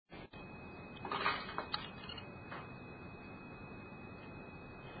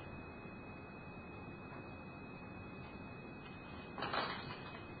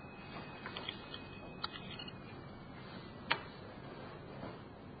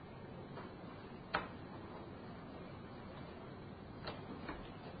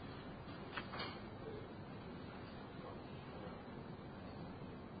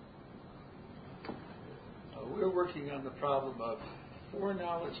working on the problem of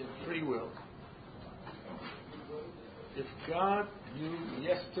foreknowledge and free will. If God knew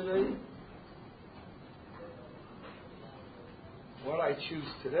yesterday what I choose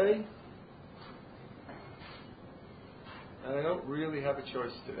today, then I don't really have a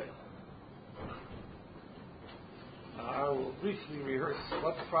choice today. I will briefly rehearse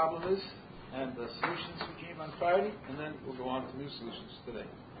what the problem is and the solutions we gave on Friday, and then we'll go on to new solutions today.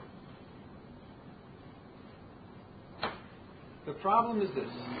 The problem is this.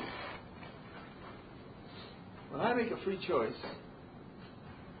 When I make a free choice,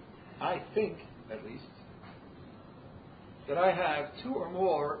 I think, at least, that I have two or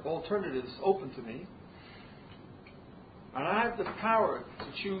more alternatives open to me, and I have the power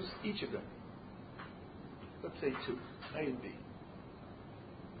to choose each of them. Let's say two, A and B.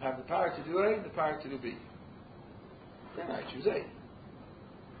 I have the power to do A and the power to do B. Then I choose A.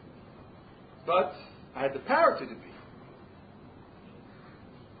 But I had the power to do B.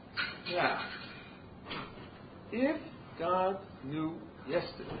 Now, if God knew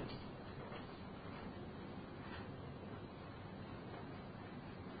yesterday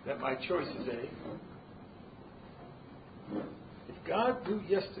that my choice is A, if God knew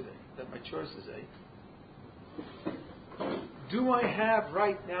yesterday that my choice is A, do I have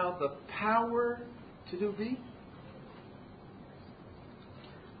right now the power to do B?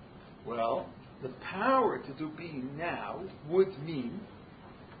 Well, the power to do B now would mean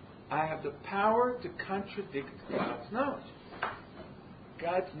I have the power to contradict God's knowledge.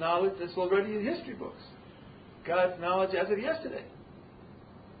 God's knowledge that's already in history books. God's knowledge as of yesterday.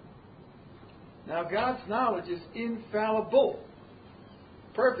 Now, God's knowledge is infallible.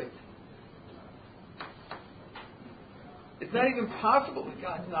 Perfect. It's not even possible that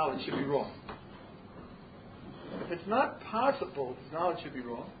God's knowledge should be wrong. If it's not possible His knowledge should be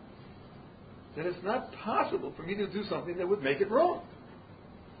wrong, then it's not possible for me to do something that would make it wrong.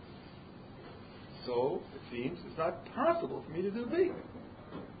 So, it seems it's not possible for me to do B.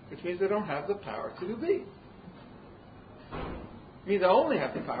 Which means I don't have the power to do B. It means I only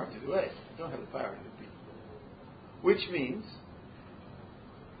have the power to do A. I don't have the power to do B. Which means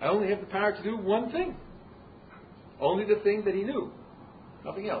I only have the power to do one thing. Only the thing that He knew.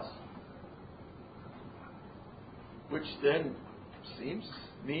 Nothing else. Which then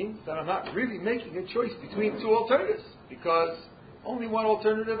means that I'm not really making a choice between two alternatives. Because only one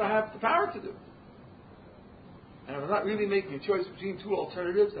alternative I have the power to do. And I'm not really making a choice between two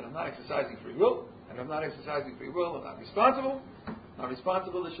alternatives, and I'm not exercising free will. And I'm not exercising free will, I'm not responsible. Not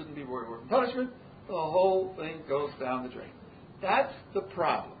responsible, there shouldn't be reward and punishment. The whole thing goes down the drain. That's the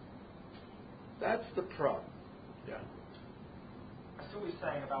problem. That's the problem. Yeah. I saw what you're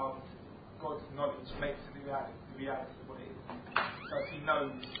saying about God's knowledge makes the reality what it is. So if He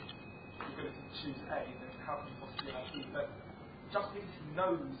knows you're going to choose A, then how can you possibly have B? But just because He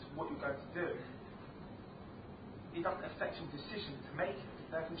knows what you're going to do, it doesn't affect your decision to make it.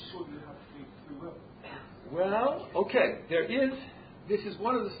 Therefore, sure you have free will. Well, okay. This is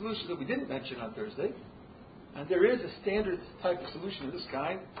one of the solutions that we didn't mention on Thursday. And there is a standard type of solution of this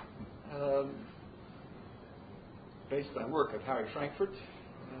kind, based on work of Harry Frankfurt,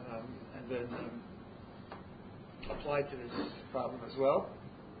 and then applied to this problem as well.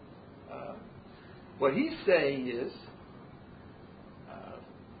 What he's saying is,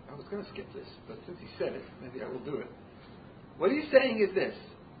 I was going to skip this, but since he said it, maybe I will do it. What he's saying is this.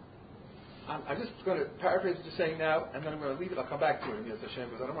 I'm just going to paraphrase what you're saying now, and then I'm going to leave it. I'll come back to it, yes, Hashem,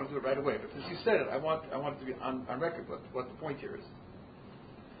 because I don't want to do it right away. But since you said it, I want it to be on record what the point here is.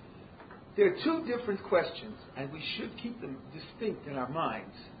 There are two different questions, and we should keep them distinct in our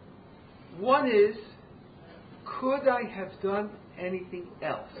minds. One is, could I have done anything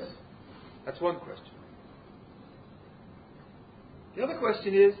else? That's one question. The other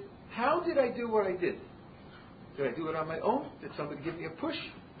question is, how did I do what I did? Did I do it on my own? Did somebody give me a push?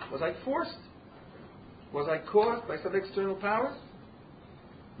 Was I forced? Was I caused by some external powers?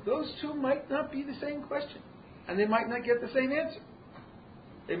 Those two might not be the same question. And they might not get the same answer.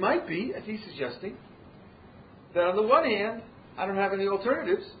 They might be, as he's suggesting, that on the one hand, I don't have any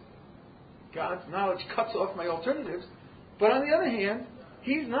alternatives. God's knowledge cuts off my alternatives. But on the other hand,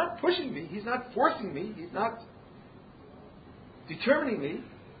 He's not pushing me. He's not forcing me. He's not determining me.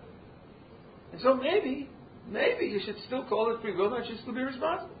 And so maybe you should still call it free will, and I should still be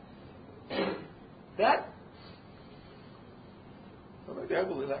responsible. Well, maybe I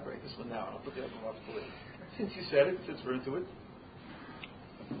will elaborate this one now, and I'll put the other one off for later. Since you said it, since we're into it.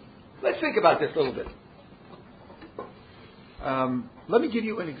 Let's think about this a little bit. Let me give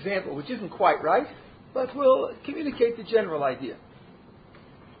you an example, which isn't quite right, but will communicate the general idea.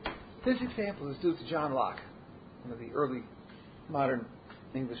 This example is due to John Locke. one of the early modern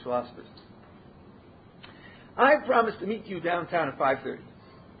English philosophers. I promised to meet you downtown at 5:30.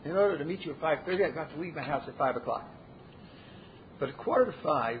 In order to meet you at 5:30, I've got to leave my house at 5 o'clock. But at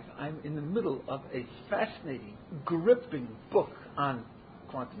 4:45, I'm in the middle of a fascinating, gripping book on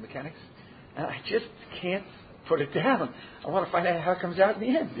quantum mechanics, and I just can't put it down. I want to find out how it comes out in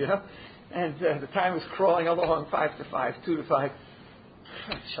the end, And the time is crawling along, 5 to 5, 2 to 5.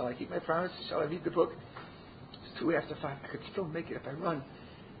 Shall I keep my promise? Shall I read the book? It's 2 after 5. I could still make it if I run.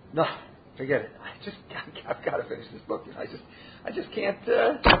 No, forget it. I've got to finish this book. I just can't.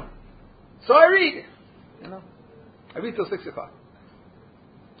 So I read. I read till 6 o'clock.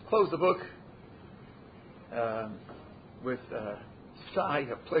 Close the book with a sigh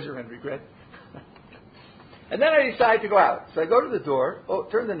of pleasure and regret. And then I decide to go out. So I go to the door,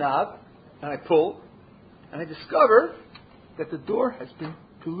 turn the knob, and I pull, and I discover that the door has been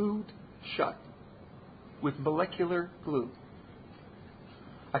glued shut with molecular glue.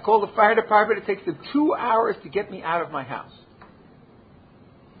 I call the fire department. It takes them 2 hours to get me out of my house.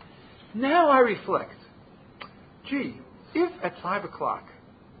 Now I reflect. Gee, if at 5 o'clock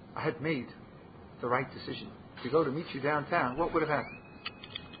I had made the right decision to go to meet you downtown, what would have happened?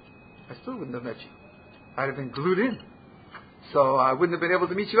 I still wouldn't have met you. I'd have been glued in. So I wouldn't have been able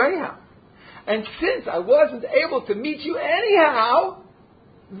to meet you anyhow. And since I wasn't able to meet you anyhow,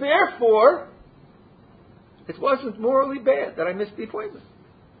 therefore, it wasn't morally bad that I missed the appointment.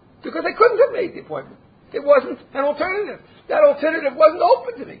 Because I couldn't have made the appointment. It wasn't an alternative. That alternative wasn't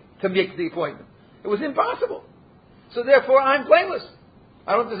open to me to make the appointment. It was impossible. So therefore, I'm blameless.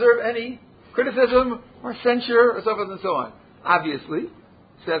 I don't deserve any criticism or censure or so forth and so on. Obviously,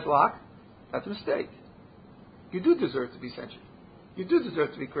 says Locke, that's a mistake. You do deserve to be censured. You do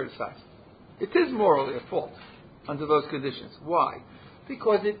deserve to be criticized. It is morally a fault under those conditions. Why?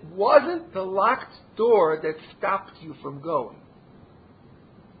 Because it wasn't the locked door that stopped you from going.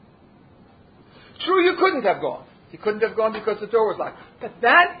 True, you couldn't have gone. You couldn't have gone because the door was locked. But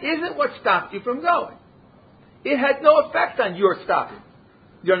that isn't what stopped you from going. It had no effect on your stopping.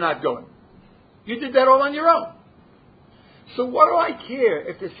 You're not going. You did that all on your own. So what do I care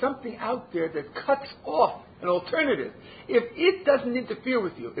if there's something out there that cuts off an alternative? If it doesn't interfere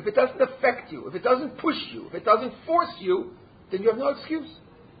with you, if it doesn't affect you, if it doesn't push you, if it doesn't force you, then you have no excuse.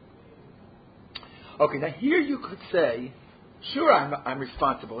 Okay, now here you could say, sure, I'm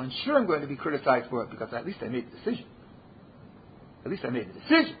responsible, and sure I'm going to be criticized for it, because at least I made the decision. At least I made the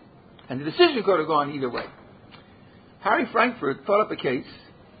decision. And the decision could have gone either way. Harry Frankfurt thought up a case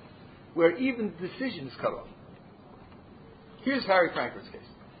where even the decision is cut off. Here's Harry Frankfurt's case.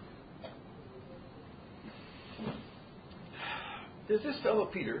 There's this fellow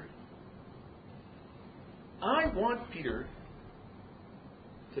Peter. I want Peter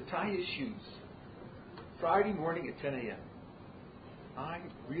to tie his shoes Friday morning at 10 a.m. I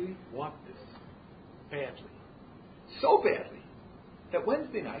really want this badly. So badly that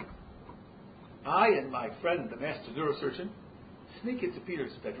Wednesday night, I and my friend, the master neurosurgeon, sneak into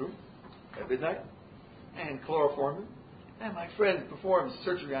Peter's bedroom at midnight and chloroform him. And my friend performs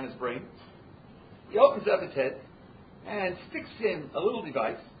surgery on his brain. He opens up his head and sticks in a little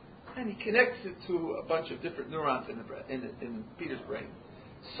device, and he connects it to a bunch of different neurons in Peter's brain,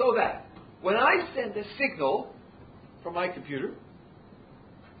 so that when I send a signal from my computer,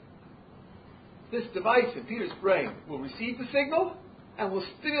 this device in Peter's brain will receive the signal and will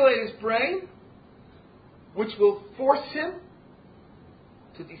stimulate his brain, which will force him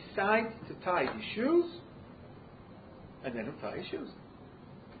to decide to tie his shoes, and then he'll tie his shoes.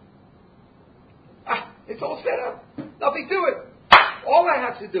 It's all set up. Nothing to it. All I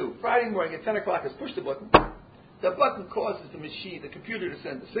have to do Friday morning at 10 o'clock is push the button. The button causes the machine, the computer, to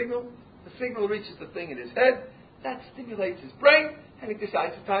send the signal. The signal reaches the thing in his head. That stimulates his brain, and he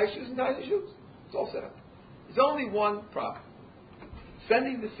decides to tie his shoes and ties his shoes. It's all set up. There's only one problem.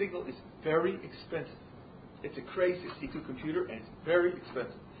 Sending the signal is very expensive. It's a Cray 62 computer, and it's very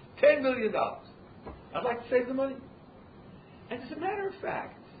expensive. $10 million. I'd like to save the money. And as a matter of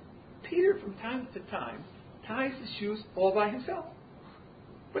fact, Peter, from time to time, ties his shoes all by himself,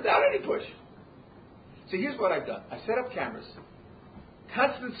 without any push. So here's what I've done. I set up cameras,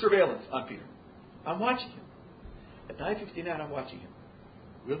 constant surveillance on Peter. I'm watching him. At 9:59, I'm watching him.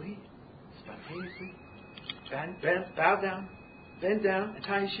 Will he spontaneously bow down, bend down, and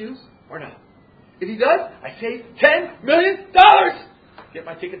tie his shoes, or not? If he does, I save $10 million. Get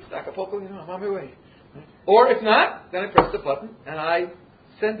my tickets to Acapulco, I'm on my way. Or if not, then I press the button and I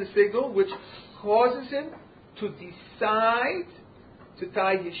send the signal which causes him to decide to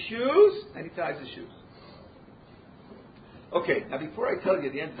tie his shoes, and he ties his shoes. Okay, now before I tell you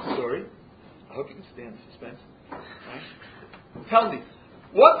the end of the story, I hope you can stand the suspense. Right? Tell me,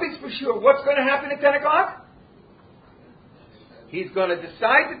 what is for sure? What's going to happen at 10 o'clock? He's going to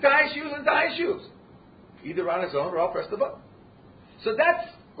decide to tie his shoes and tie his shoes. Either on his own or I'll press the button. So that's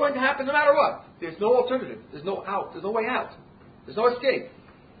going to happen no matter what. There's no alternative. There's no out. There's no way out. There's no escape.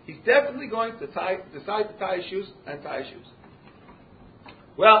 He's definitely going to decide to tie his shoes and tie his shoes.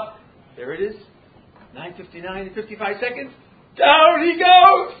 Well, there it is. 9:59 and 55 seconds. Down he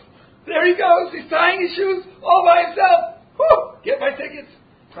goes. There he goes. He's tying his shoes all by himself. Whew! Get my tickets.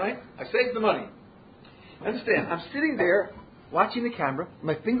 Right? I saved the money. Understand? I'm sitting there watching the camera,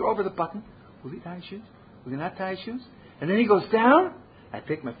 my finger over the button. Will he tie his shoes? Will he not tie his shoes? And then he goes down. I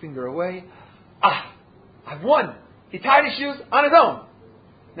take my finger away. I've won. He tied his shoes on his own.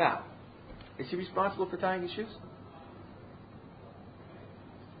 Now, is he responsible for tying his shoes?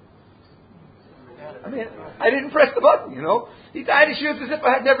 I mean, I didn't press the button, you know. He tied his shoes as if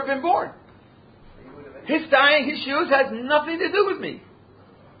I had never been born. His tying his shoes has nothing to do with me.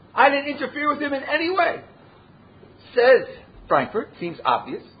 I didn't interfere with him in any way. Says Frankfurt, seems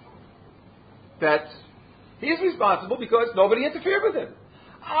obvious, that he is responsible because nobody interfered with him.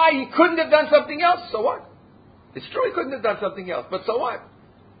 He couldn't have done something else, so what? It's true he couldn't have done something else, but so what?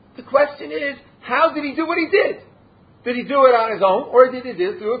 The question is, how did he do what he did? Did he do it on his own, or did he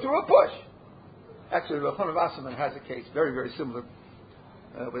do it through a push? Actually, Yochanan Wasserman has a case very, very similar,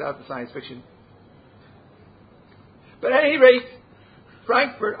 without the science fiction. But at any rate,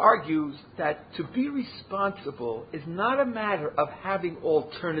 Frankfurt argues that to be responsible is not a matter of having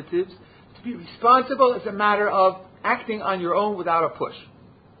alternatives. To be responsible is a matter of acting on your own without a push.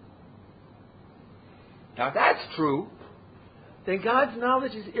 Now, if that's true, then God's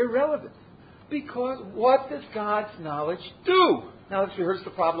knowledge is irrelevant. Because what does God's knowledge do? Now, let's rehearse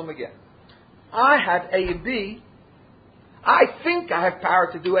the problem again. I have A and B. I think I have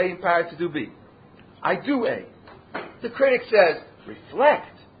power to do A and power to do B. I do A. The critic says,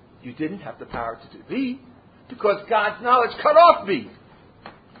 reflect. You didn't have the power to do B because God's knowledge cut off B.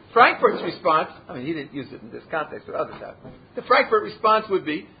 Frankfurt's response, I mean, he didn't use it in this context, but others have. The Frankfurt response would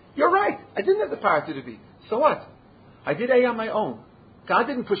be, you're right. I didn't have the power to do B. So what? I did A on my own. God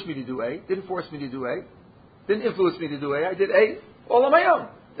didn't push me to do A, didn't force me to do A, didn't influence me to do A. I did A all on my own.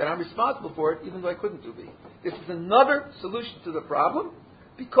 Then I'm responsible for it, even though I couldn't do B. This is another solution to the problem,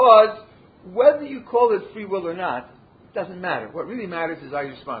 because whether you call it free will or not, doesn't matter. What really matters is, are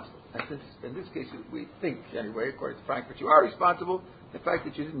you responsible? And since, in this case, we think, anyway, according to Frankfurt, you are responsible, the fact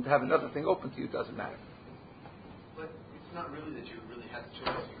that you didn't have another thing open to you doesn't matter. But it's not really that you really had the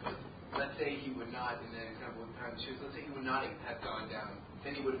choice, because let's say he would not, in that example with the shoes, let's say he would not have gone down,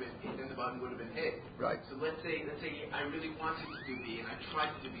 then he would have been hit, then the button would have been hit. Right. So let's say I really wanted to do B, and I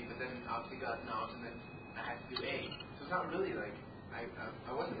tried to do B, but then obviously got knowledge, and then I had to do A. So it's not really like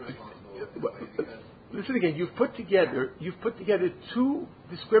I wasn't responsible in a way, because... Listen again, you've put together two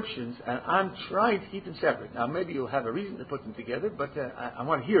descriptions, and I'm trying to keep them separate. Now, maybe you'll have a reason to put them together, but I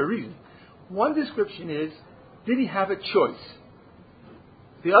want to hear a reason. One description is, did he have a choice?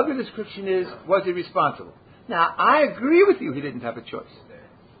 The other description is, was he responsible? Now, I agree with you he didn't have a choice.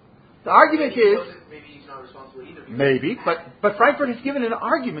 The argument is... Maybe he's not responsible either. Maybe, but Frankfurt has given an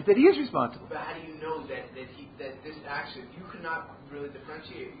argument that he is responsible. But how do you know that this action, you could not really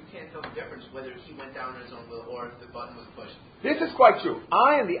differentiate. You can't tell the difference whether he went down on his own will or if the button was pushed. This is quite true.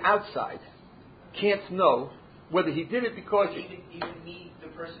 I, on the outside, can't know whether he did it because... Even me, the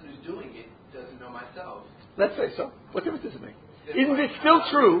person who's doing it, doesn't know myself. Let's say so. What difference does it make? Isn't it still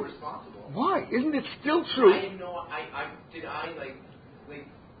true? Why? Isn't it still true? I didn't know. Did I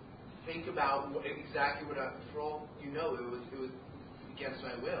think about exactly what I... For all you know, it was against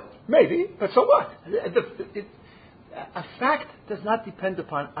my will. Maybe, but so what? A fact does not depend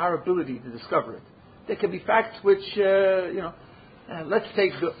upon our ability to discover it. There can be facts which, let's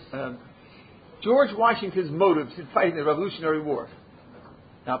take George Washington's motives in fighting the Revolutionary War.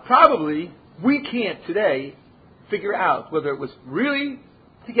 Now, probably we can't today figure out whether it was really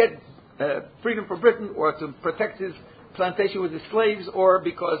to get freedom for Britain or to protect his plantation with his slaves, or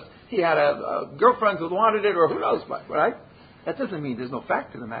because he had a girlfriend who wanted it, or who knows what, right? That doesn't mean there's no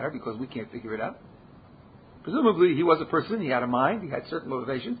fact to the matter because we can't figure it out. Presumably he was a person, he had a mind, he had certain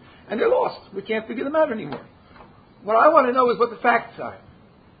motivations, and they're lost. We can't figure them out anymore. What I want to know is what the facts are.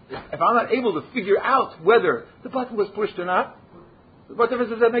 If I'm not able to figure out whether the button was pushed or not, what difference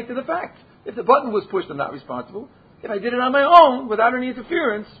does that make to the facts? If the button was pushed, I'm not responsible. If I did it on my own, without any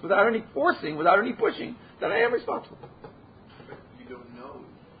interference, without any forcing, without any pushing, then I am responsible. But you don't know.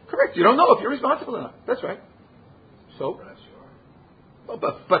 Correct. You don't know if you're responsible or not. That's right. So, well,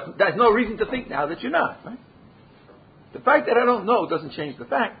 but there's no reason to think now that you're not, right? The fact that I don't know doesn't change the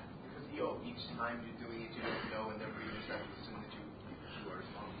fact. Because each time you're doing it, you don't know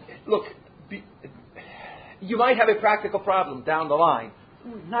look, you might have a practical problem down the line,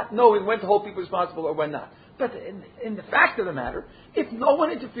 not knowing when to hold people responsible or when not. But in the fact of the matter, if no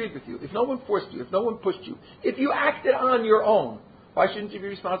one interfered with you, if no one forced you, if no one pushed you, if you acted on your own, why shouldn't you be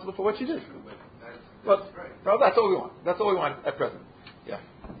responsible for what you did? Well, that's all we want. That's all we want at present. Yeah.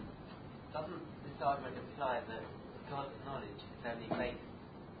 Doesn't this argument imply that God's knowledge is only based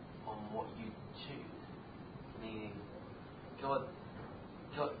on what you choose? Meaning, God's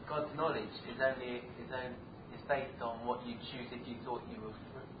knowledge is based on what you choose if you thought you were free.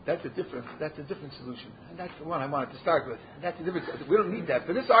 That's a different solution. And that's the one I wanted to start with. That's a different. We don't need that.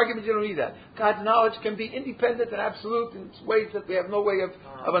 For this argument, you don't need that. God's knowledge can be independent and absolute in ways that we have no way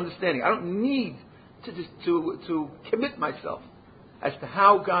of understanding. I don't need to commit myself as to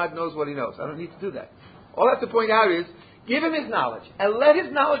how God knows what He knows. I don't need to do that. All I have to point out is, give Him His knowledge and let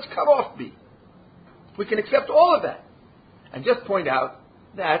His knowledge cut off me. We can accept all of that. And just point out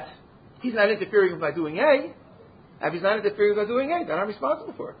that He's not interfering with my doing A. If He's not interfering with my doing A, then I'm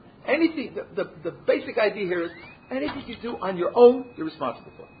responsible for it. Anything, the basic idea here is, anything you do on your own, you're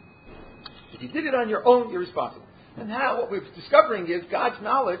responsible for. If you did it on your own, you're responsible. And now what we're discovering is God's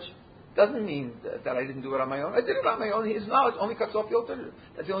knowledge doesn't mean that I didn't do it on my own. I did it on my own. His knowledge only cuts off the alternative.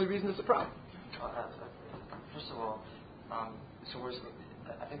 That's the only reason it's a problem. First of all, I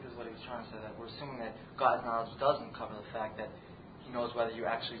think this is what he was trying to say, that we're assuming that God's knowledge doesn't cover the fact that He knows whether you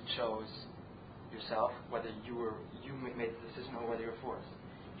actually chose yourself, whether you made the decision, or whether you're forced.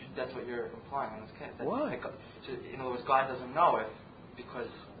 That's what you're implying in this case. Why? In other words, God doesn't know it because...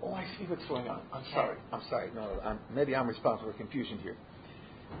 Oh, I see what's going on. I'm sorry. No, maybe I'm responsible for confusion here.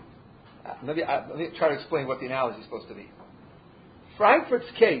 Let me try to explain what the analogy is supposed to be. Frankfurt's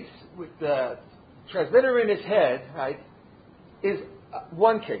case with the transmitter in his head, right, is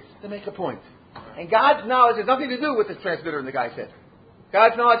one case to make a point. And God's knowledge has nothing to do with the transmitter in the guy's head.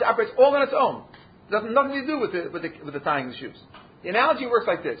 God's knowledge operates all on its own. It has nothing to do with the tying the shoes. The analogy works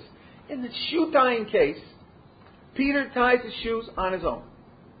like this. In the shoe tying case, Peter ties his shoes on his own.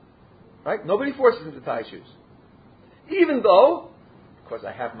 Right? Nobody forces him to tie shoes. Even though, because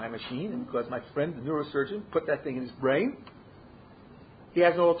I have my machine and because my friend, the neurosurgeon, put that thing in his brain, he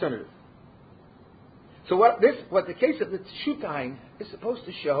has no alternative. So what the case of the shoe tying is supposed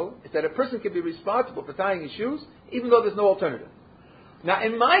to show is that a person can be responsible for tying his shoes even though there's no alternative. Now,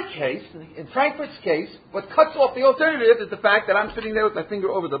 in my case, in Frankfurt's case, what cuts off the alternative is the fact that I'm sitting there with my finger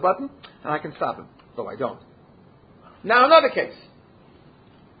over the button and I can stop him, though I don't. Now, another case.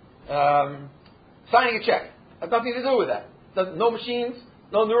 Signing a check. Has nothing to do with that. No machines,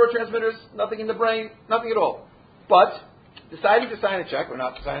 no neurotransmitters, nothing in the brain, nothing at all. But deciding to sign a check or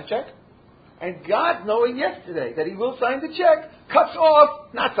not to sign a check, and God, knowing yesterday that He will sign the check, cuts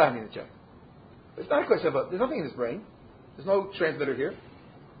off not signing the check. It's not a question of there's nothing in his brain. There's no transmitter here.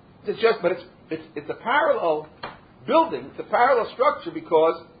 It's a parallel building. It's a parallel structure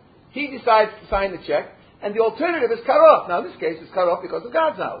because he decides to sign the check, and the alternative is cut off. Now, in this case, it's cut off because of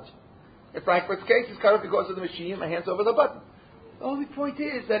God's knowledge. In Frankfurt's case, it's cut off because of the machine, my hand's over the button. The only point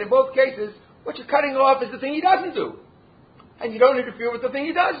is that in both cases, what you're cutting off is the thing he doesn't do. And you don't interfere with the thing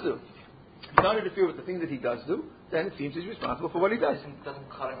he does do. If you don't interfere with the thing that he does do, then it seems he's responsible for what he does. Doesn't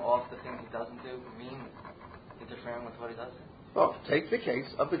cutting off the thing he doesn't do mean interfering with what he does do? Well, take the case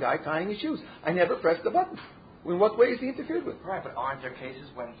of the guy tying his shoes. I never pressed the button. In what way is he interfered with? Right, but aren't there cases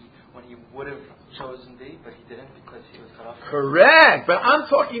when he would have chosen B, but he didn't because he was cut off? Correct. But I'm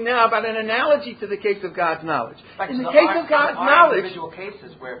talking now about an analogy to the case of God's knowledge. In the case of God's knowledge, individual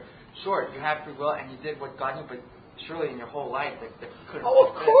cases where, sure, you have free will and you did what God knew, but surely in your whole life that could have. Oh,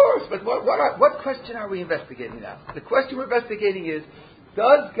 of course. But what question are we investigating now? The question we're investigating is,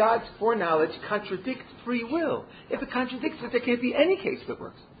 does God's foreknowledge contradict free will? If it contradicts it, there can't be any case that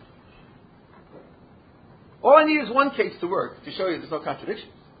works. All I need is one case to work to show you there's no contradiction.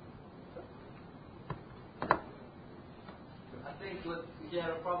 I think what you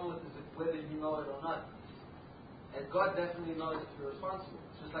have a problem with is whether you know it or not. And God definitely knows if you're responsible.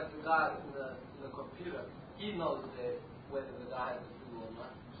 It's just like the guy in the computer. He knows whether the guy has the free will or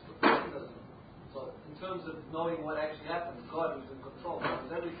not. The person doesn't know. So in terms of knowing what actually happened, God is in control.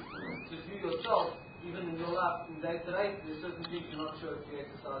 Because everything. Just you yourself, even in your life, in day to day, there's certain things you're not sure if you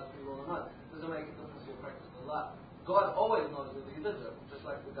exercise free will or not. It doesn't make a difference to your practical life. God always knows whether he does it, just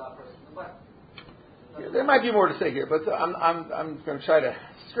like the guy pressing the button. Yeah, there might be more to say here, but I'm going to try to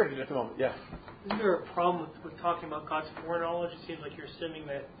straighten it at the moment. Yeah. Isn't there a problem with talking about God's foreknowledge? It seems like you're assuming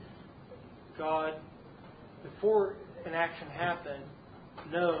that God, before an action happened,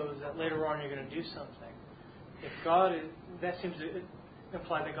 knows that later on you're going to do something. If God is, that seems to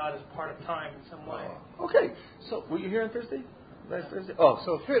imply that God is part of time in some way. Okay. So, were you here on Thursday? Last Thursday?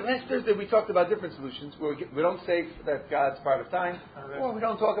 Last Thursday we talked about different solutions. We don't say that God's part of time, or we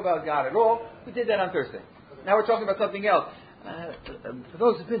don't talk about God at all. We did that on Thursday. Now we're talking about something else. For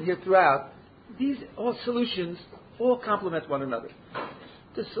those who've been here throughout, these all solutions all complement one another.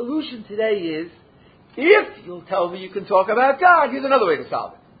 The solution today is, if you'll tell me you can talk about God, here's another way to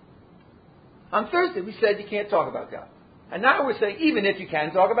solve it. On Thursday we said you can't talk about God. And now we're saying, even if you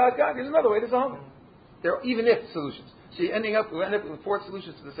can talk about God, here's another way to solve it. There are even if solutions. So we end up with 4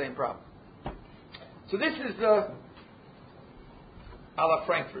 solutions to the same problem. So this is a la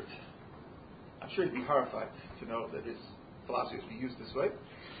Frankfurt. I'm sure you'd be horrified to know that his philosophy is to be used this way.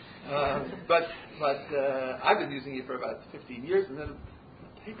 But I've been using it for about 15 years, and then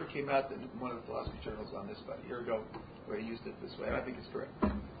a paper came out in one of the philosophy journals on this about a year ago, where he used it this way, and I think it's correct.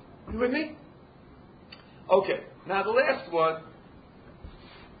 You with me? Okay. Now the last one.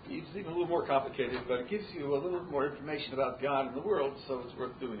 It's even a little more complicated, but it gives you a little more information about God and the world, so it's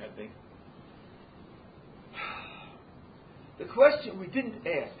worth doing, I think. The question we didn't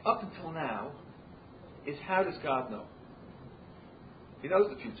ask up until now is, how does God know? He knows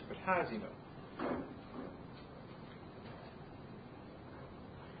the future, but how does he know?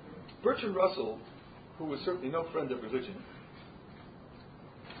 Bertrand Russell, who was certainly no friend of religion,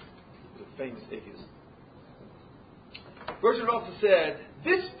 was a famous atheist. Bertrand Russell said,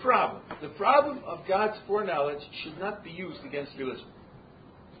 this problem, the problem of God's foreknowledge, should not be used against religion.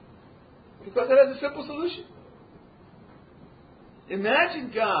 Because it has a simple solution. Imagine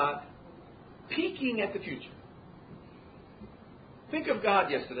God peeking at the future. Think of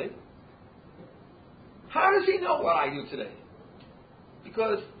God yesterday. How does he know what I do today?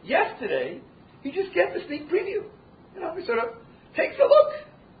 Because yesterday, he just gets a sneak preview. He sort of takes a look.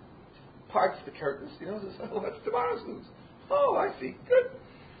 Parts the curtains, says, what's tomorrow's news? Oh, I see. Good.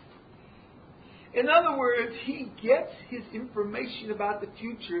 In other words, he gets his information about the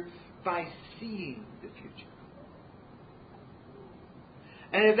future by seeing the future.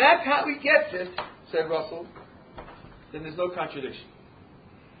 And if that's how he gets it, said Russell, then there's no contradiction.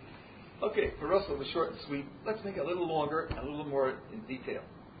 Okay, for Russell, it was short and sweet. Let's make it a little longer and a little more in detail.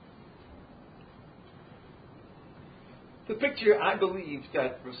 The picture, I believe,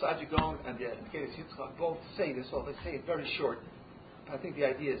 that Rosaji Gaon and the Keres Yitzchak both say this, well, they say it very short, but I think the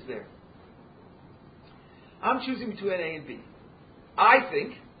idea is there. I'm choosing between A and B. I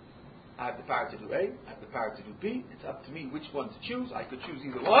think I have the power to do A, I have the power to do B. It's up to me which one to choose. I could choose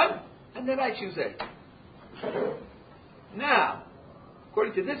either one, and then I choose A. Now,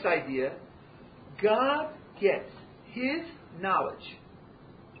 according to this idea, God gets his knowledge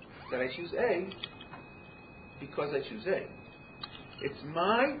that I choose A because I choose A. It's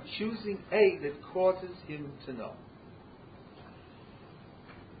my choosing A that causes him to know.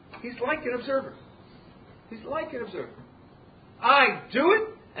 He's like an observer. He's like an observer. I do it,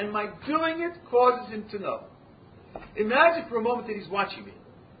 and my doing it causes him to know. Imagine for a moment that he's watching me,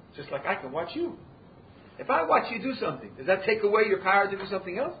 just like I can watch you. If I watch you do something, does that take away your power to do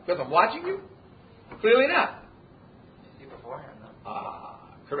something else? Because I'm watching you? Clearly not. See beforehand, though.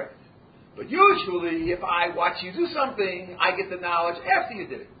 Correct. But usually, if I watch you do something, I get the knowledge after you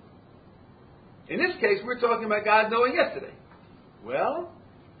did it. In this case, we're talking about God knowing yesterday. Well,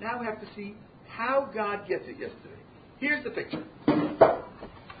 now we have to see how God gets it yesterday. Here's the picture.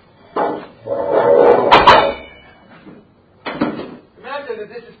 Imagine that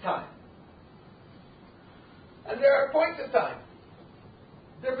this is time. And there are points of time.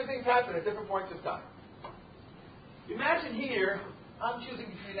 Different things happen at different points of time. Imagine here, I'm choosing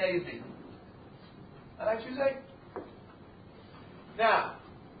between A and B. And I choose A. Now,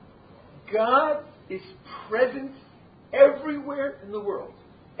 God is present everywhere in the world.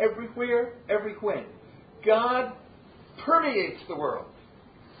 Everywhere, everywhere. God permeates the world.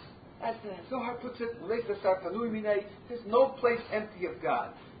 As the Zohar puts it, there's no place empty of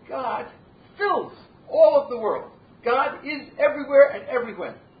God. God fills all of the world. God is everywhere and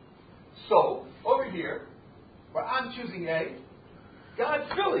everywhere. So, over here, where I'm choosing A, God's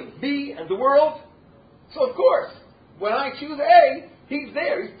filling me and the world. So, of course, when I choose A, He's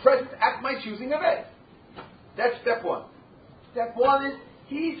there. He's present at my choosing of A. That's step one. Step one is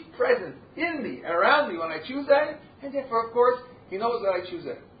He's present in me and around me when I choose A, and therefore, of course, He knows that I choose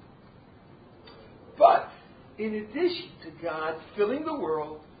A. But, in addition to God filling the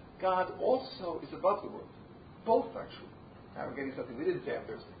world, God also is above the world. Both are true. Now we're getting something we didn't say on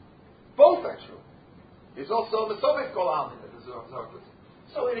Thursday. Both are true. There's also the Soviet Golan that the Zohar puts.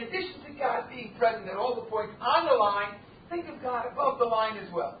 So in addition to God being present at all the points on the line, think of God above the line as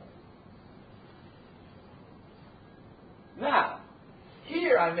well. Now,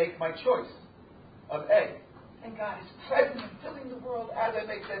 here I make my choice of A. and God is present and filling the world as I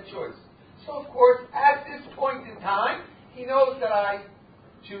make that choice. So, of course, at this point in time, He knows that I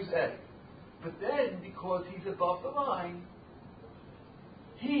choose A. But then, because He's above the line,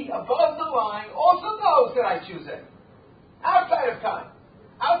 He, above the line, also knows that I choose A. Outside of time.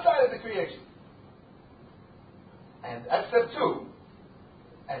 Outside of the creation. And that's step 2.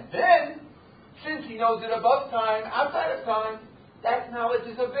 And then, since He knows it above time, outside of time, that knowledge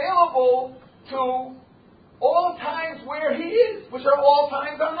is available to all times where He is, which are all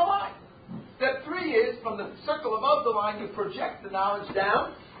times on the line. Step 3 is, from the circle above the line, you project the knowledge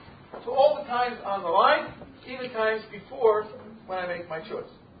down to all the times on the line, even times before when I make my choice.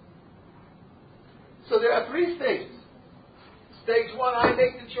 So there are 3 stages. Stage 1, I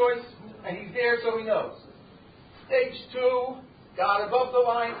make the choice, and He's there so He knows. Stage 2, God above the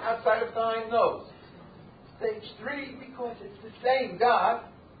line, outside of time, knows. Stage 3, because it's the same God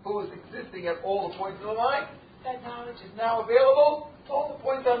who is existing at all the points on the line, that knowledge is now available to all the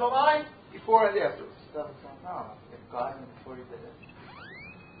points on the line, before and afterwards. No. If God knew before He did it,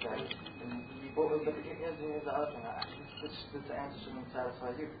 right? And here's the other thing. This answer shouldn't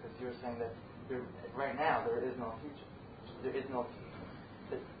satisfy you, because you're saying that right now there is no future. There is no.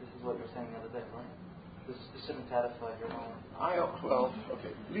 This is what you were saying the other day, right? This shouldn't satisfy your own.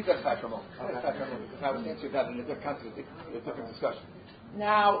 Okay. Leave that aside for a moment. Okay. Because I was answering that in a different discussion.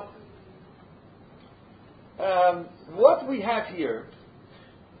 Now, what we have here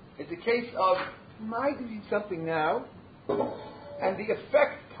is a case of my doing something now and the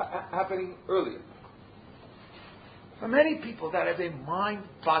effect happening earlier. For many people, that is a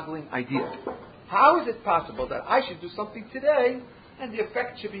mind-boggling idea. How is it possible that I should do something today and the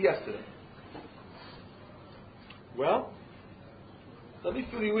effect should be yesterday? Well, let me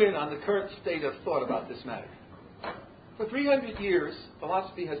fill you in on the current state of thought about this matter. For 300 years,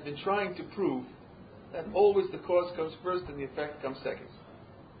 philosophy has been trying to prove that always the cause comes first and the effect comes second.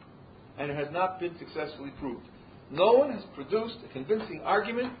 And it has not been successfully proved. No one has produced a convincing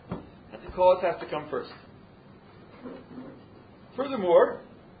argument that the cause has to come first. Furthermore,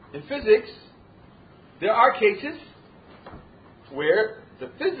 in physics, there are cases where the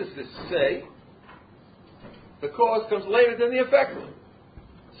physicists say the cause comes later than the effect.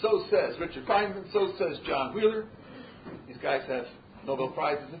 So says Richard Feynman, so says John Wheeler. These guys have Nobel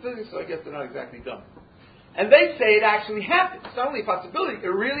Prizes in physics, so I guess they're not exactly dumb. And they say it actually happens. It's not only a possibility, it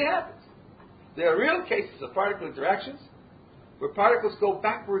really happens. There are real cases of particle interactions where particles go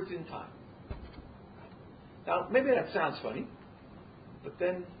backwards in time. Now, maybe that sounds funny, but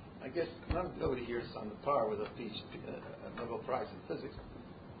then I guess nobody here is on the par with a Nobel Prize in physics.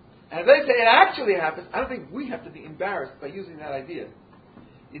 And if they say it actually happens, I don't think we have to be embarrassed by using that idea.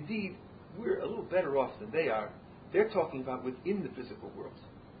 Indeed, we're a little better off than they are. They're talking about within the physical world.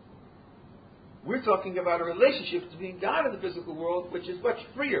 We're talking about a relationship between God and the physical world, which is much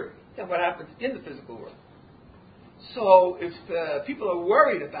freer than what happens in the physical world. So if people are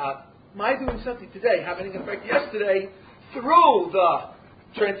worried about my doing something today having an effect yesterday through the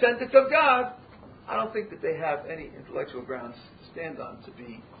transcendence of God, I don't think that they have any intellectual grounds to stand on to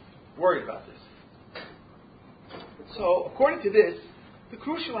be worried about this. So, according to this, the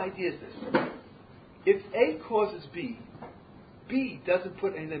crucial idea is this. If A causes B, B doesn't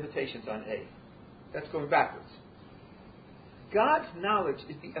put any limitations on A. That's going backwards. God's knowledge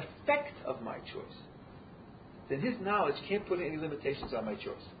is the effect of my choice. Then His knowledge can't put any limitations on my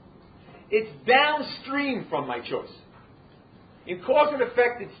choice. It's downstream from my choice. In cause and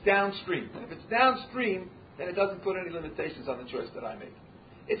effect, it's downstream. And if it's downstream, then it doesn't put any limitations on the choice that I make.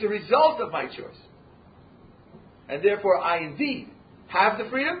 It's a result of my choice. And therefore, I indeed have the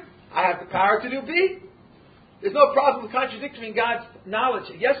freedom. I have the power to do B. There's no problem with contradicting God's knowledge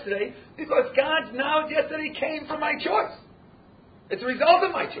yesterday, because God's knowledge yesterday came from my choice. It's a result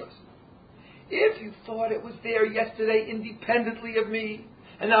of my choice. If you thought it was there yesterday independently of me,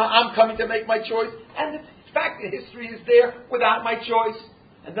 and now I'm coming to make my choice, and the fact that history is there without my choice,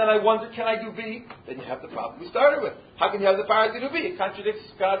 and then I wonder, can I do B? Then you have the problem we started with. How can you have the power to do B? It contradicts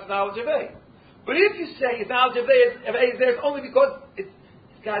God's knowledge of A. But if you say His knowledge of A is there only because it's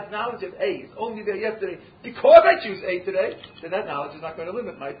God's knowledge of A is only there yesterday because I choose A today, then that knowledge is not going to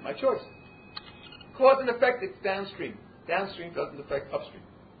limit my choice. Cause and effect, it's downstream. Downstream doesn't affect upstream.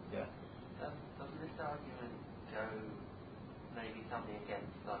 Yeah. Doesn't this argument go maybe something against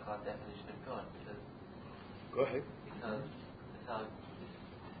like our definition of God? Go ahead. Because this argument is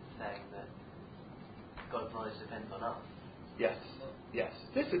saying that God's knowledge depends on us. Yes.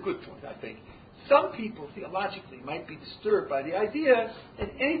 This is a good point, I think. Some people theologically might be disturbed by the idea that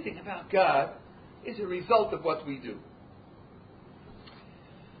anything about God is a result of what we do.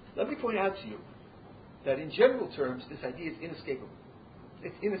 Let me point out to you that in general terms, this idea is inescapable.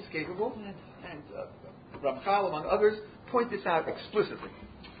 It's inescapable, and Ramchal, among others, point this out explicitly.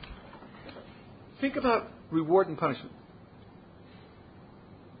 Think about reward and punishment.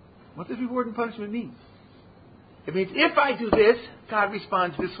 What does reward and punishment mean? It means if I do this, God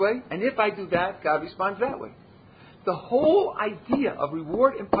responds this way, and if I do that, God responds that way. The whole idea of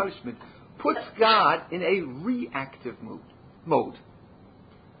reward and punishment puts God in a reactive mode.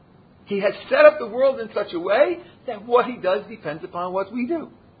 He has set up the world in such a way that what He does depends upon what we do.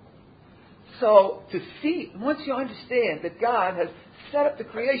 So, to see, once you understand that God has set up the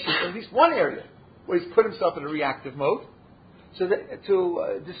creation in at least one area where He's put Himself in a reactive mode, so that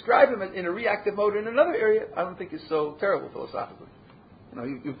to describe Him in a reactive mode in another area, I don't think is so terrible philosophically.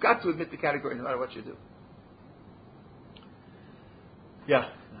 You've got to admit the category no matter what you do. Yeah.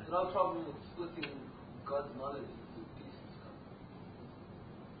 There's no problem with splitting God's knowledge into pieces.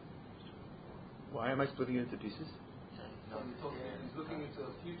 Why am I splitting it into pieces? So he's looking into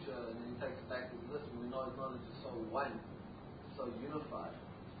a future and then he takes it back to this, and we know his knowledge is so one, so unified.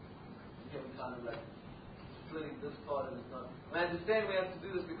 Here we kind of like splitting this part and it's not. I understand we have to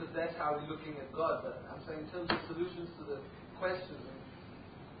do this because that's how we're looking at God, but I'm saying in terms of solutions to the questions,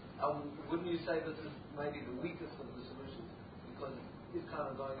 wouldn't you say this is maybe the weakest of the solutions? Because it's kind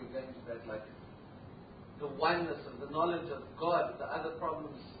of going against that, like, the oneness of the knowledge of God. The other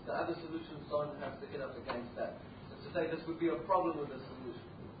problems, the other solutions don't have to hit up against that. So to say this would be a problem with the solution.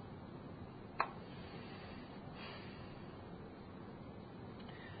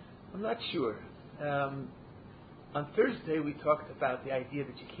 I'm not sure. On Thursday we talked about the idea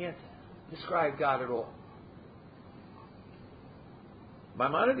that you can't describe God at all.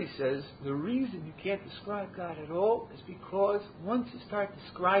 Maimonides says the reason you can't describe God at all is because once you start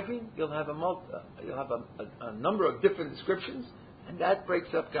describing, you'll have a number of different descriptions, and that breaks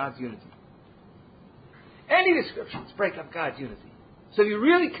up God's unity. Any descriptions break up God's unity. So if you're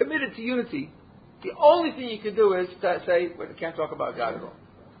really committed to unity, the only thing you can do is say, well, you can't talk about God at all.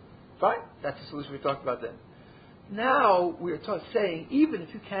 Fine? That's the solution we talked about then. Now we're saying, even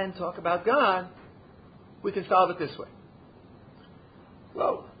if you can talk about God, we can solve it this way.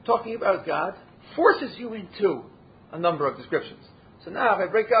 Well, talking about God forces you into a number of descriptions. So now if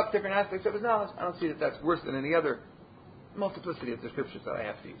I break up different aspects of His knowledge, I don't see that that's worse than any other multiplicity of descriptions that I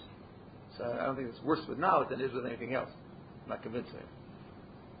have to use. So I don't think it's worse with knowledge than it is with anything else. I'm not convinced of it.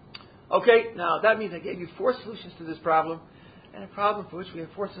 Okay, now that means I gave you 4 solutions to this problem, and a problem for which we have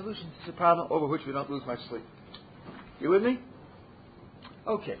 4 solutions is a problem over which we don't lose much sleep. You with me?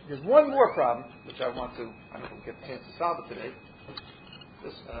 Okay, there's one more problem which I don't know if we'll get a chance to solve it today.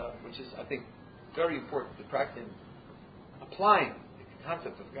 Which is, I think, very important to practice applying the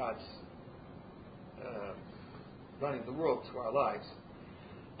concept of God's running the world to our lives.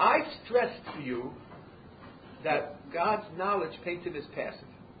 I stressed to you that God's knowledge paints Him as passive.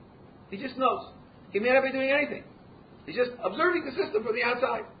 He just knows. He may not be doing anything. He's just observing the system from the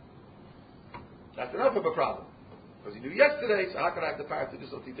outside. That's enough of a problem. Because He knew yesterday, so how could I have the power to do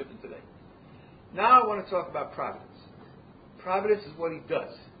something different today? Now I want to talk about providence. Providence is what He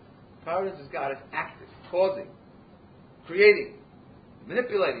does. Providence is God is active, causing, creating,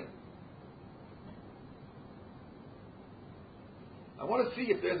 manipulating. I want to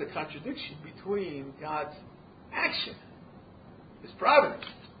see if there's a contradiction between God's action, His providence,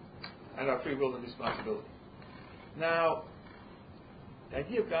 and our free will and responsibility. Now, the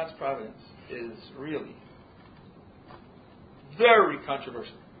idea of God's providence is really very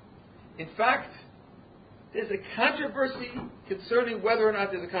controversial. In fact, there's a controversy concerning whether or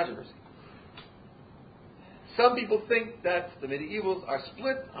not there's a controversy. Some people think that the medievals are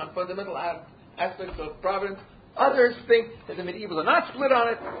split on fundamental aspects of providence. Others think that the medievals are not split on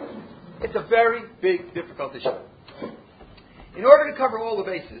it. It's a very big, difficult issue. In order to cover all the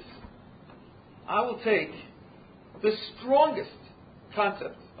bases, I will take the strongest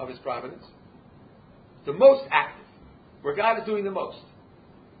concept of His providence, the most active, where God is doing the most.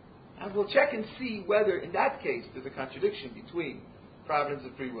 And we'll check and see whether, in that case, there's a contradiction between providence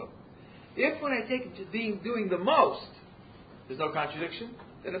and free will. If when I take it to being doing the most, there's no contradiction,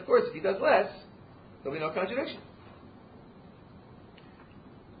 then of course if He does less, there'll be no contradiction.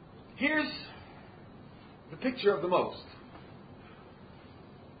 Here's the picture of the most.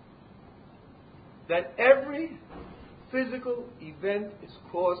 That every physical event is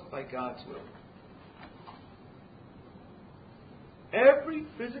caused by God's will. Every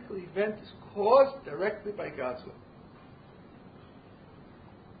physical event is caused directly by God's will.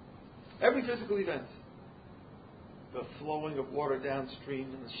 Every physical event. The flowing of water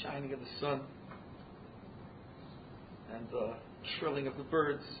downstream and the shining of the sun and the trilling of the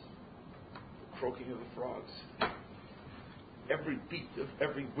birds, the croaking of the frogs, every beat of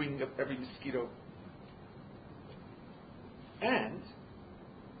every wing of every mosquito, and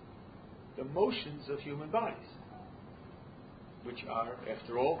the motions of human bodies, which are,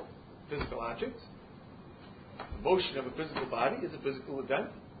 after all, physical objects. The motion of a physical body is a physical event,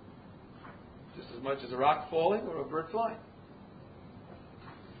 just as much as a rock falling or a bird flying.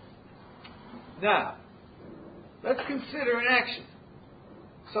 Now, let's consider an action.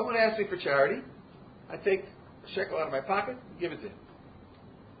 Someone asks me for charity. I take a shekel out of my pocket and give it to him.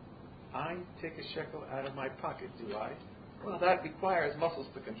 I take a shekel out of my pocket, do I? Well, that requires muscles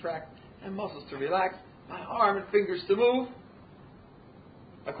to contract and muscles to relax, my arm and fingers to move.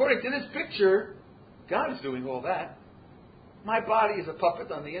 According to this picture, God is doing all that. My body is a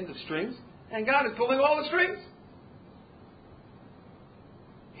puppet on the end of strings, and God is pulling all the strings.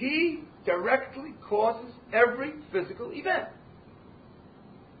 He directly causes every physical event.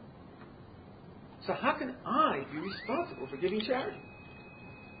 So how can I be responsible for giving charity?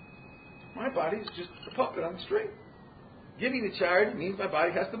 My body is just a puppet on the string. Giving the charity means my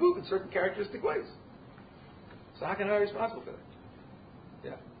body has to move in certain characteristic ways. So how can I be responsible for that?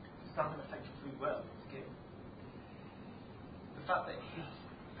 Yeah. It doesn't affect your free will. It's given. The fact that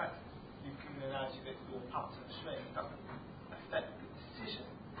you've given an analogy that you're puppet on a string doesn't affect the decision.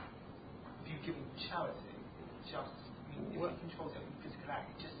 If you've given charity, it just means it controls every physical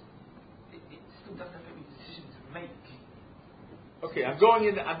act. It still doesn't affect the decision to make. Okay, I'm going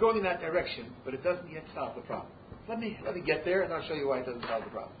in that direction, but it doesn't yet solve the problem. Let me get there, and I'll show you why it doesn't solve the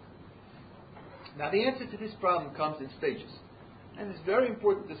problem. Now, the answer to this problem comes in stages, and it's very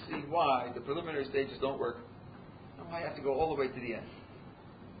important to see why the preliminary stages don't work, and why I have to go all the way to the end.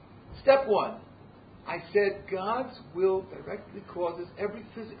 Step one, I said God's will directly causes every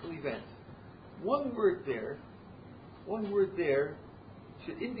physical event. One word there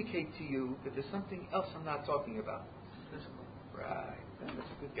should indicate to you that there's something else I'm not talking about. Physical. Right. That's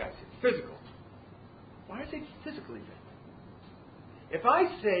a good guy. Physical. Why is it physical event? If I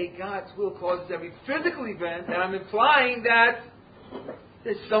say God's will causes every physical event, and I'm implying that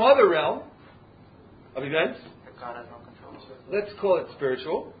there's some other realm of events, That God has no control. let's call it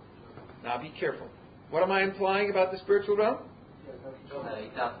spiritual. Now be careful. What am I implying about the spiritual realm? He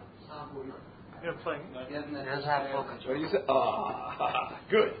doesn't. You're playing. He doesn't He doesn't have full What control. do you say?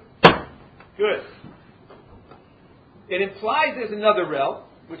 Good. Good. It implies there's another realm,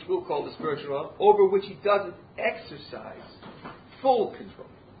 which we'll call the spiritual realm, over which he doesn't exercise full control.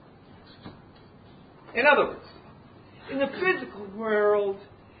 In other words, in the physical world,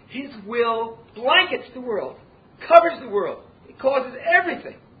 his will blankets the world, covers the world. It causes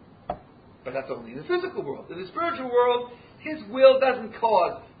everything. But that's only in the physical world. In the spiritual world, his will doesn't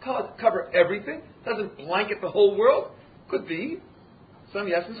cover everything, doesn't blanket the whole world. Could be some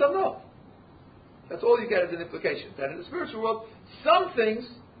yes and some no. That's all you get as an implication. That in the spiritual world, some things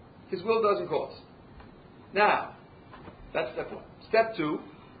his will doesn't cause. Now, that's step one. Step two,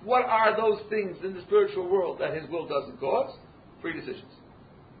 what are those things in the spiritual world that his will doesn't cause? Free decisions.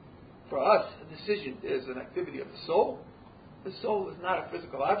 For us, a decision is an activity of the soul. The soul is not a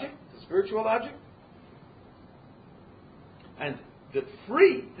physical object, it's a spiritual object. And the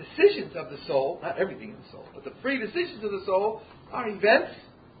free decisions of the soul, not everything in the soul, but the free decisions of the soul are events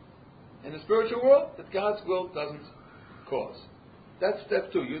in the spiritual world that God's will doesn't cause. That's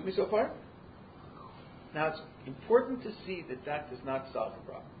step two. You with me so far? Now it's important to see that that does not solve the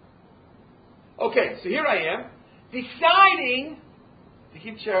problem. Okay, so here I am, deciding to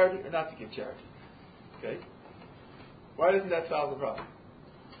give charity or not to give charity. Okay? Why doesn't that solve the problem?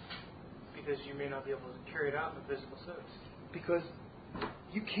 Because you may not be able to carry it out in the physical sense. Because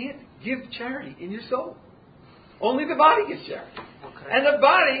you can't give charity in your soul. Only the body gives charity. Okay. And the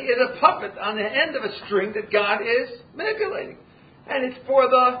body is a puppet on the end of a string that God is manipulating. And it's for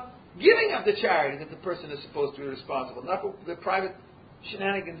the giving of the charity that the person is supposed to be responsible, not for the private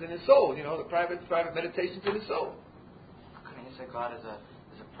shenanigans in his soul, the private meditations in his soul. Couldn't you say God is a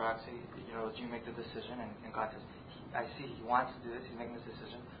proxy? You make the decision, and God says, I see he wants to do this, he's making this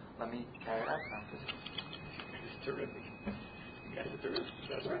decision, let me carry it out now physically. It's terrific. You guys are terrific.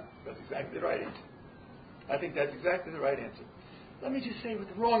 That's right. That's exactly the right answer. I think that's exactly the right answer. Let me just say what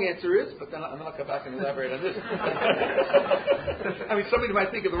the wrong answer is, but then I'm going to come back and elaborate on this. I mean, somebody might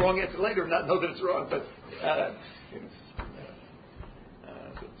think of the wrong answer later and not know that it's wrong, but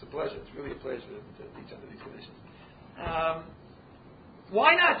it's a pleasure. It's really a pleasure to teach under these conditions.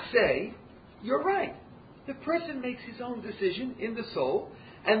 Why not say, you're right. The person makes his own decision in the soul,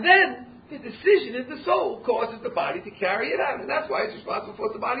 and then the decision in the soul causes the body to carry it out. And that's why it's responsible for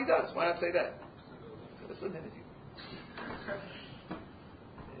what the body does. Why not say that? So that's an energy.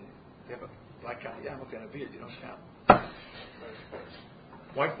 Black guy, yarmulke and a beard, you don't count.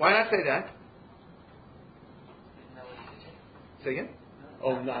 Why not say that? Say again?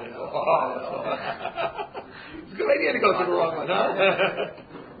 Oh, not at all. Oh. It's a good idea to go to the wrong one, huh?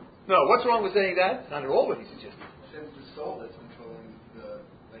 No, what's wrong with saying that? Not at all what he suggested. Since the soul that's controlling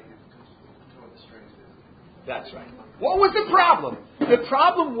controlling the strings. That's right. What was the problem? The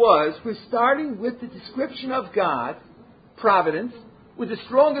problem was we're starting with the description of God, providence, with the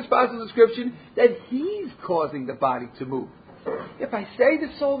strongest possible description that He's causing the body to move. If I say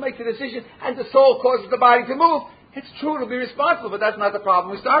the soul makes a decision and the soul causes the body to move, it's true to be responsible, but that's not the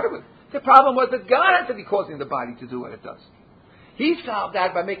problem we started with. The problem was that God had to be causing the body to do what it does. He solved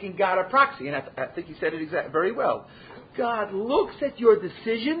that by making God a proxy, and I think he said it very well. God looks at your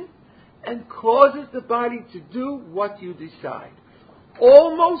decision and causes the body to do what you decide.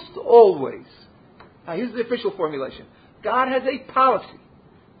 Almost always. Now here's the official formulation. God has a policy.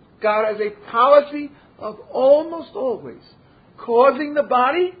 God has a policy of almost always causing the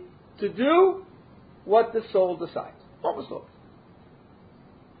body to do what the soul decides. Almost always.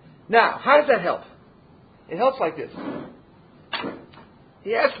 Now, how does that help? It helps like this.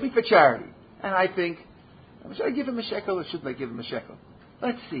 He asked me for charity, and I think, should I give him a shekel or shouldn't I give him a shekel?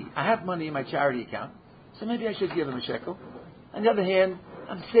 Let's see. I have money in my charity account, so maybe I should give him a shekel. On the other hand,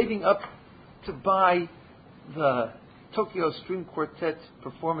 I'm saving up to buy the Tokyo String Quartet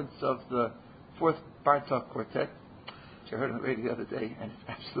performance of the 4th Bartok Quartet, which I heard on the radio the other day, and it's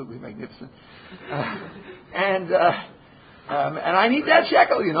absolutely magnificent. And I need that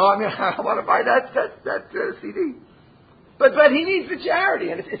shekel, you know. I mean, I want to buy that CD. But he needs the charity,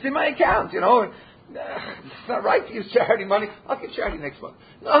 and it's in my account, you know. And, it's not right to use charity money. I'll give charity next month.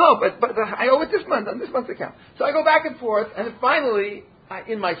 No, but I owe it this month on this month's account. So I go back and forth, and then finally,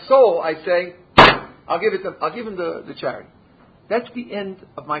 in my soul, I say, I'll give him the charity. That's the end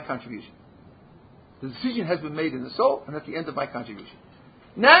of my contribution. The decision has been made in the soul, and that's the end of my contribution.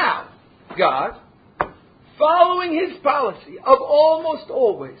 Now, God, following His policy of almost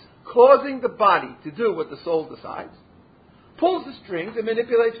always causing the body to do what the soul decides, pulls the strings and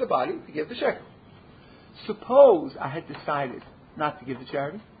manipulates the body to give the shekel. Suppose I had decided not to give the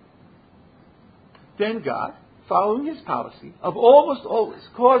charity. Then God, following His policy of almost always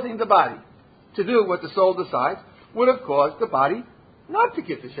causing the body to do what the soul decides, would have caused the body not to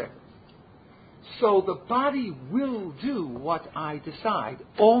give the shekel. So the body will do what I decide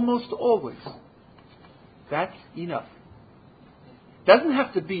almost always. That's enough. Doesn't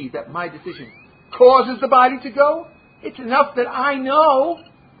have to be that my decision causes the body to go. It's enough that I know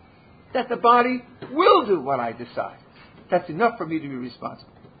that the body will do what I decide. That's enough for me to be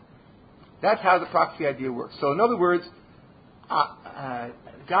responsible. That's how the proxy idea works. So in other words,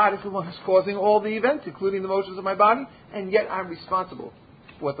 God is the one who's causing all the events, including the motions of my body, and yet I'm responsible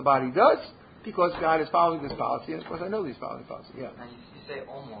for what the body does because God is following this policy, and of course I know He's following the policy. Yeah. Now you say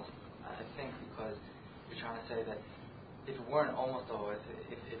almost, I think, because you're trying to say that if it weren't almost always,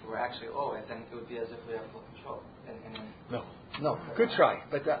 if it were actually always, then it would be as if we have full control. No. Good try.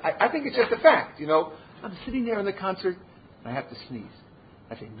 But I think it's just a fact. You know, I'm sitting there in the concert, and I have to sneeze.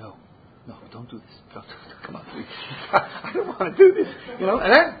 I say, no, don't do this. Don't, come on, please. I don't want to do this. You know,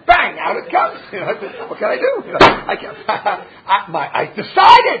 and then bang, out it comes. You know, I said, what can I do? You know, I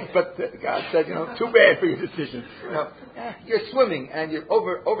decided, but God said, you know, too bad for your decision. You know, you're swimming and you're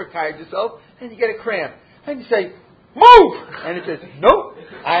overtired yourself, and you get a cramp, and you say, move! And it says, nope,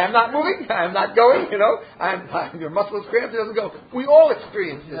 I am not moving, I am not going, you know, your muscle is cramped, it doesn't go. We all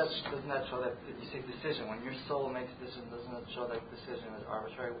experience this. Doesn't that show that, you say decision, when your soul makes a decision, doesn't it show that decision is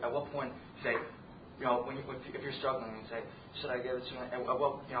arbitrary? At what point, say, you know, if you're struggling and you say, should I give it to you? At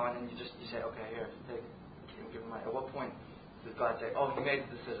what, you know, and then you say, okay, here, give him money. At what point does God say, oh, he made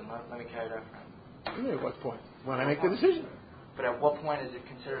the decision, let me carry that for him? At what point? When I make the decision. But at what point is it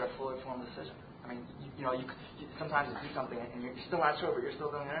considered a fully formed decision? I mean, you sometimes you do something and you're still not sure, but you're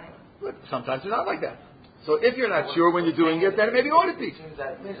still doing it anyway. But sometimes it's not like that. So if you're not sure when you're doing it, then maybe it ought to be. It seems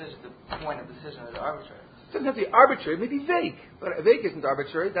that the point of decision is arbitrary. It doesn't have to be arbitrary. It may be vague. But vague isn't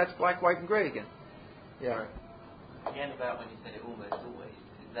arbitrary. That's black, white, and gray again. Yeah. Again, about when you said it almost always,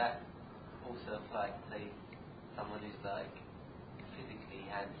 does that also apply to, say, someone who's like physically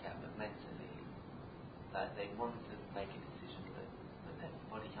handicapped but mentally, like they want to make a decision but their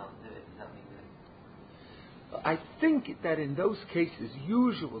body can't do it? Does that mean that? I think that in those cases,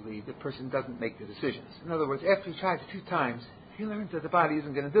 usually the person doesn't make the decisions. In other words, after he tries a few times, he learns that the body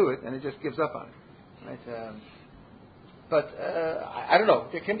isn't going to do it, and it just gives up on it. Right? But I don't know.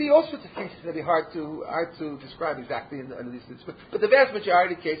 There can be all sorts of cases that are hard to describe exactly under these things. But the vast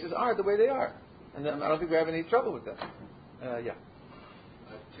majority of cases are the way they are, and I don't think we have any trouble with that. Yeah.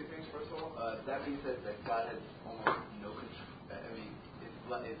 Two things. First of all, that means that God has almost no control. I mean,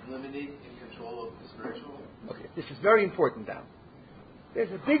 it's limited in control of the spiritual. Okay, this is very important now.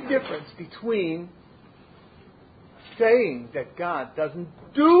 There's a big difference between saying that God doesn't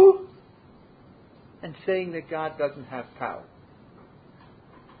do and saying that God doesn't have power.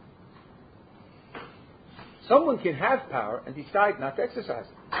 Someone can have power and decide not to exercise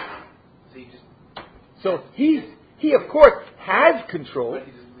it. So he of course has control.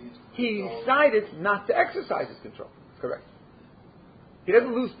 He decided not to exercise his control. Correct. He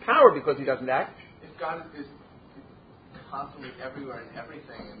doesn't lose power because he doesn't act. If God is constantly everywhere and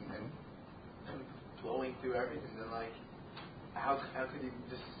everything and flowing through everything, then how could he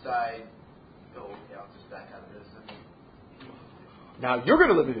just decide, oh, okay, I'll just back out of this? I mean, now you're going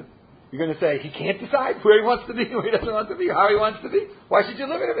to limit him. You're going to say he can't decide where he wants to be, where he doesn't want to be, how he wants to be. Why should you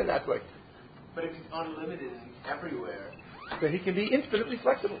limit him in that way? But if he's unlimited and he's everywhere, then he can be infinitely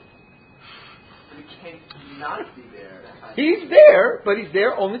flexible. But he can't not be there. He's there, but he's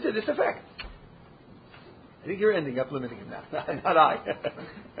there only to this effect. I think you're ending up limiting him now, not I.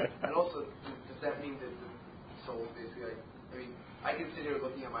 And also, does that mean that the soul basically, I can sit here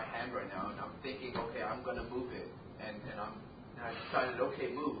looking at my hand right now and I'm thinking, okay, I'm going to move it, and I decided, okay,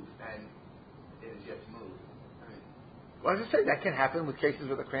 move, and it is yet to move. Well, as I say, that can happen with cases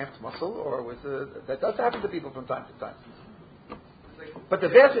with a cramped muscle, or with that does happen to people from time to time. But the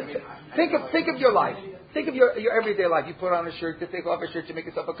best, think of your life. Think of your everyday life. You put on a shirt, you take off a shirt, you make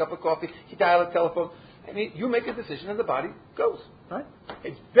yourself a cup of coffee, you dial a telephone. I mean, you make a decision and the body goes. Right?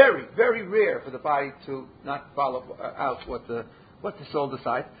 It's very, very rare for the body to not follow out what the soul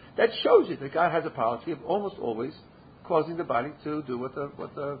decides. That shows you that God has a policy of almost always causing the body to do what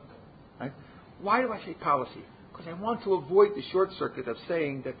the right? Why do I say policy? Because I want to avoid the short circuit of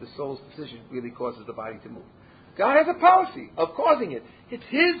saying that the soul's decision really causes the body to move. God has a policy of causing it. It's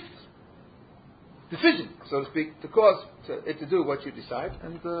His decision, so to speak, to cause it to do what you decide,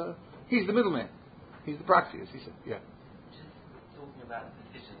 and He's the middleman. He's the proxy, as he said. Yeah. Just talking about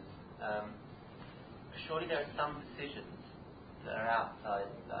decisions, surely there are some decisions that are outside,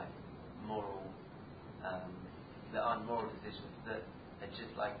 moral, that aren't moral decisions, that are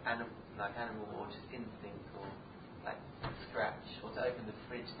just like animal or just instinct, or like scratch, or to open the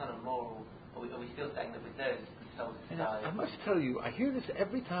fridge. It's not a moral. Are we still saying that with those, the soul decides? I must tell you, I hear this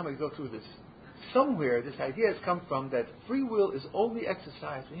every time I go through this. Somewhere this idea has come from that free will is only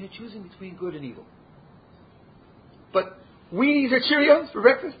exercised when you're choosing between good and evil. But weenies or Cheerios for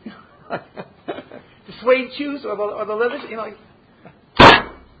breakfast? The suede shoes or the leathers?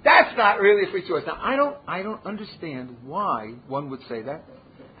 That's not really a free choice. Now, I don't understand why one would say that.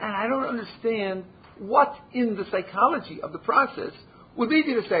 And I don't understand what in the psychology of the process would lead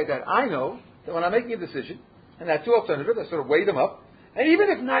you to say that. I know that when I'm making a decision, and I have two alternatives, I sort of weigh them up, and even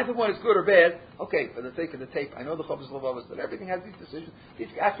if neither one is good or bad, okay, for the sake of the tape, I know the Chovos HaLevavos that everything has these decisions, these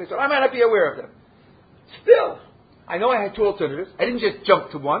aspects, so I might not be aware of them. Still, I know I had two alternatives. I didn't just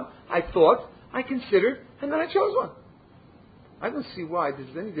jump to one. I thought, I considered, and then I chose one. I don't see why this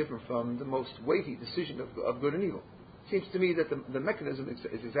is any different from the most weighty decision of good and evil. It seems to me that the mechanism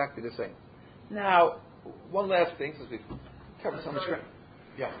is exactly the same. Now, one last thing, since we've covered so much ground.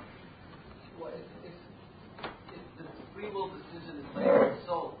 Yeah. Well, if the free will decision is made by the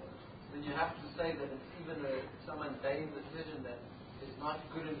soul, then you have to say that it's even some mundane decision that is not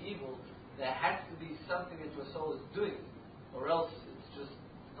good and evil. There has to be something that your soul is doing, or else it's just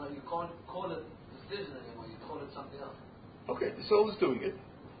you can't call it decision anymore. You call it something else. Okay, the soul is doing it,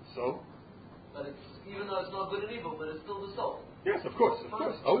 so. But it's even though it's not good and evil, but it's still the soul. Yes, of course.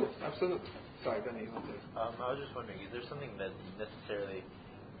 Oh, yes, absolutely. Sorry, Benny, you want to say? I was just wondering, is there something that necessarily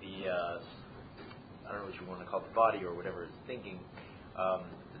I don't know what you want to call the body or whatever is thinking,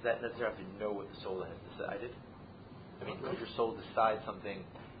 does that necessarily have to know what the soul has decided? I mean, could your soul decide something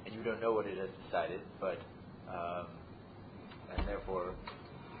and you don't know what it has decided, but and therefore,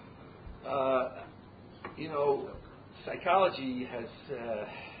 psychology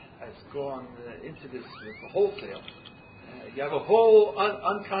has gone into this wholesale. You have a whole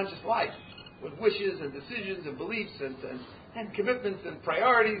unconscious life with wishes and decisions and beliefs and commitments and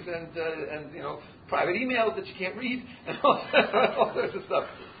priorities and private emails that you can't read and all sorts of stuff.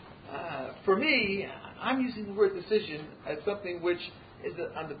 For me, I'm using the word decision as something which is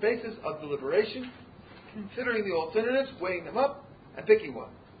on the basis of deliberation, considering the alternatives, weighing them up, and picking one.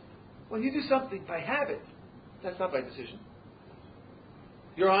 When you do something by habit, that's not by decision.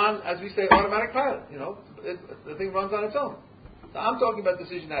 You're on, as we say, automatic pilot. The thing runs on its own. Now, I'm talking about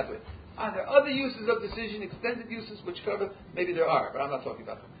decision that way. Are there other uses of decision, extended uses, which cover? Maybe there are, but I'm not talking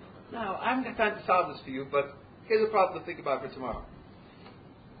about them. Now, I haven't got time to solve this for you, but here's a problem to think about for tomorrow.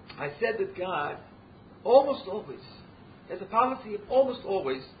 I said that God almost always has a policy of almost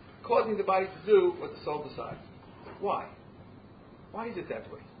always causing the body to do what the soul decides. Why? Why is it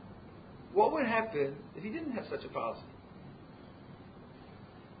that way? What would happen if he didn't have such a policy?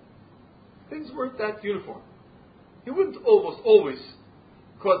 Things weren't that uniform. He wouldn't almost always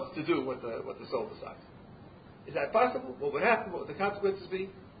cause us to do what the soul decides. Is that possible? What would happen? What would the consequences be?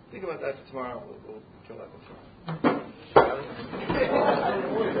 Think about that for tomorrow. We'll kill that one tomorrow.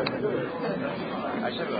 I should have